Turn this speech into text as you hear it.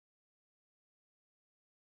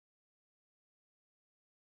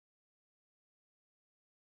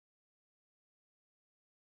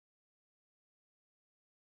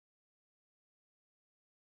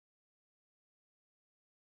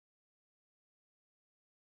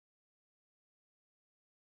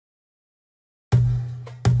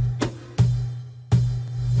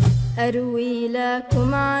أروي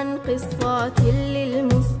لكم عن قصة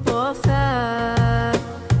للمصطفى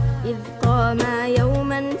إذ قام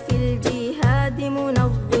يوما في الجهاد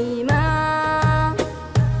منظما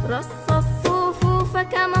رص الصفوف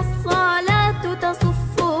كما الصلاة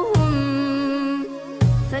تصفهم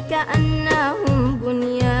فكأنهم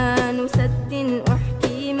بنيان سد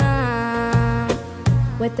أحكما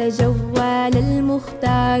وتجول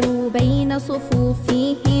المختار بين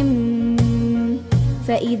صفوفهم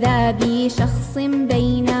فإذا بشخص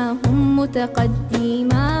بينهم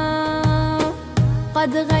متقدما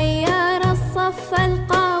قد غير الصف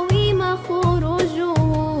القويم خروجه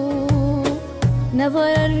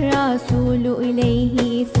نظر الرسول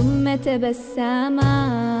إليه ثم تبسما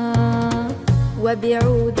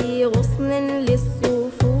وبعود غصن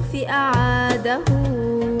للصفوف أعاده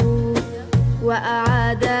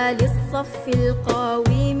وأعاد للصف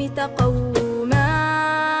القويم تقوما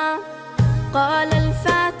قال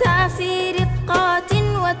الفتى في رقات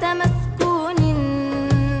وتمسكون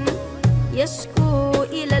يشكو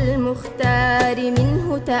إلى المختار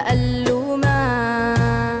منه تألما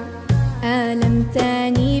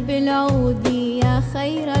آلمتني بالعود يا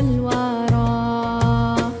خير الورى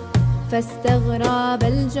فاستغرب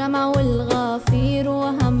الجمع الغفير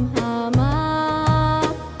وهمهما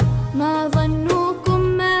ما ظنكم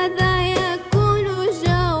ماذا يكون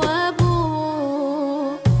جوابه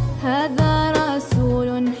هذا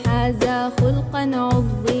رسول حاز خلقا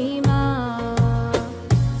عظيما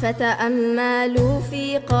فتأملوا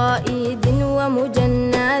في قائد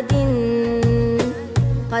ومجند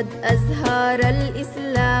قد أزهر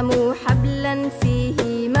الإسلام حبلا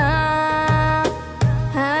فيهما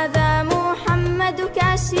هذا محمد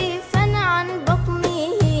كاشفا عن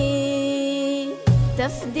بطنه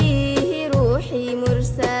تفديه روحي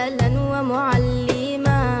مرسلا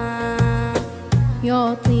ومعلما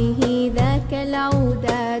يعطيه ذاك العود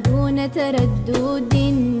دون تردد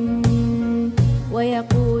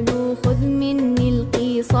ويقول خذ مني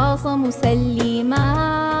القصاص مسلما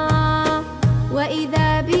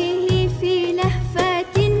وإذا به في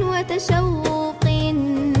لهفة وتشوق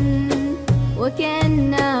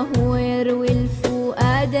وكأنه يروي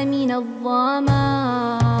الفؤاد من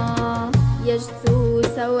الظما يجثو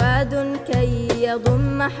سواد كي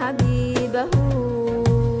يضم حبيبه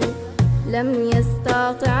لم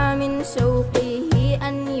يستطع من شوقه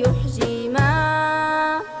أن يحجما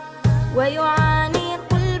ويعانق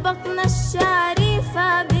البطن الشريف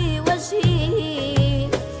بوجهه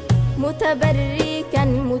متبركا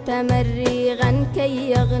متمرغا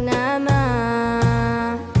كي يغنما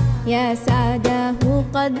يا سعده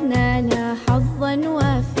قد نال حظا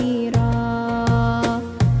وافيرا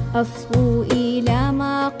أصغوا إلى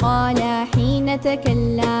ما قال حين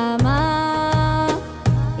تكلما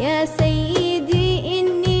يا سيدي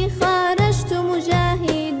إني خرجت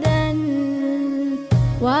مجاهدا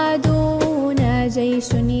وعدونا جيش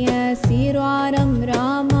يسير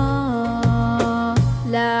عرمرما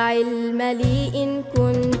لا علم لي إن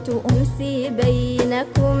كنت أمسي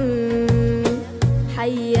بينكم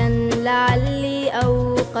حيا لعلي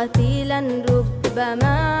أو قتيلا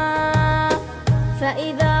ربما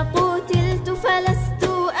فإذا قتلت فلست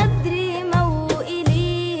أدري موئلي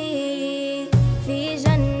في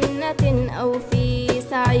جنة أو في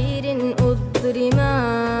سعير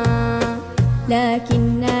أضرما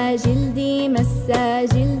لكن جلدي مس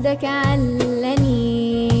جلدك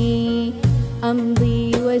علني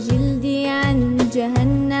أمضي وجلدي عن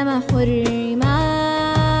جهنم حرما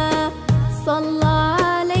صلى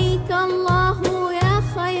عليك الله يا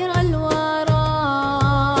خير الورى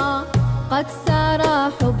قد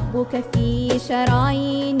سرى حبك في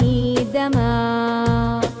شراييني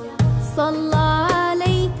دما صلى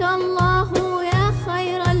عليك الله يا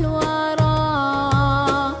خير الورى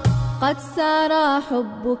قد سرى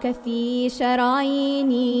حبك في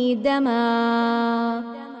شراييني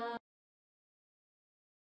دما